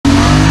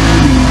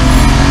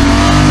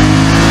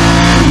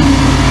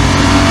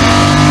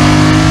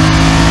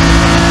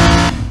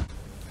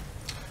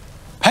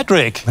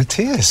Patrick.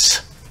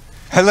 Matthias.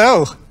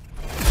 Hello.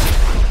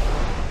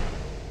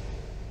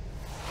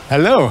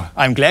 Hello.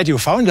 I'm glad you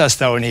found us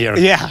down here.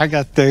 Yeah, I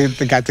got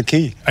the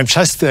key. I'm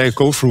just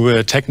go through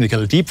a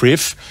technical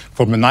debrief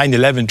from a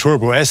 911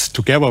 Turbo S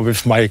together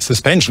with my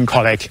suspension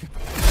colleague.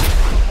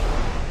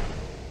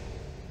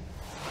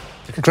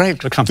 Great.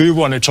 Do you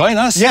want to join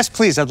us? Yes,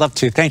 please. I'd love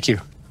to. Thank you.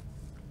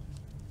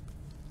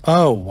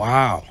 Oh,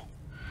 wow.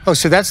 Oh,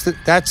 so that's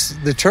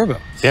the turbo.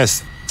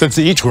 Yes, that's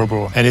the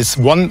e-turbo, and it's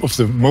one of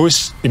the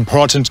most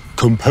important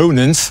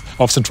components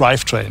of the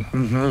drivetrain.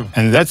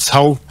 And that's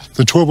how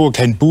the turbo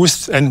can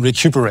boost and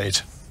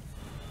recuperate.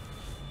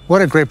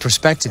 What a great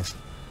perspective.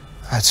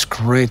 That's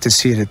great to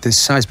see it at this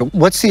size. But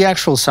what's the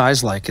actual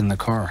size like in the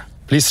car?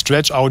 Please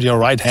stretch out your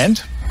right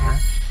hand.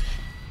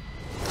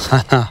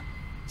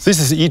 This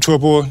is the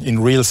e-turbo in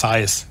real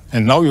size.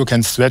 And now you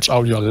can stretch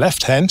out your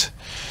left hand.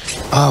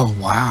 Oh,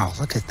 wow.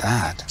 Look at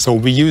that. So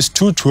we use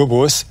two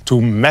turbos to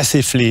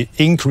massively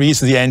increase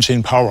the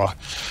engine power.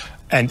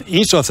 And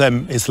each of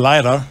them is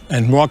lighter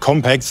and more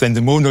compact than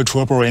the mono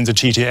turbo in the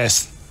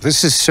GTS.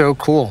 This is so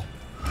cool.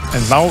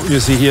 And now you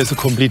see here's a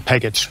complete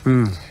package.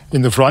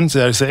 In the front,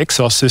 there is the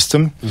exhaust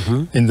system.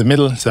 In the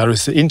middle, there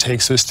is the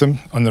intake system.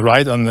 On the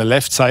right, on the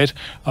left side,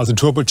 are the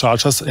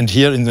turbochargers. And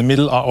here in the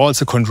middle are all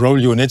the control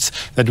units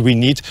that we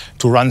need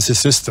to run the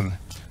system.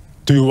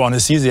 Do you want to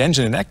see the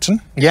engine in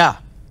action? Yeah.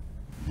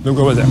 Look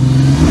over there.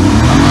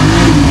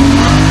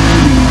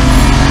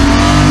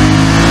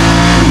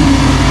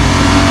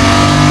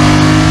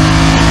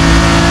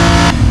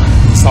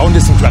 The sound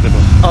is incredible.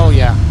 Oh,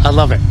 yeah. I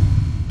love it.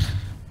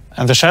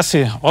 And the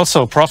chassis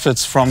also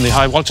profits from the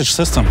high voltage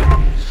system.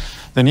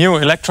 The new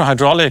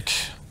electro-hydraulic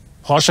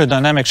Porsche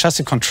dynamic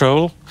chassis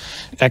control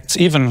acts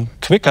even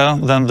quicker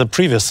than the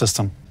previous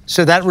system.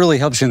 So that really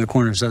helps you in the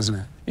corners, doesn't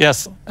it?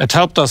 Yes, it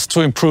helped us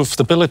to improve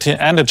stability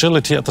and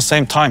agility at the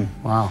same time.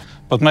 Wow.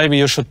 But maybe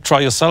you should try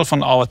yourself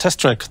on our test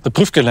track, the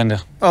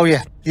Prüfgelände. Oh,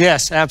 yeah.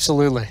 Yes,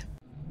 absolutely.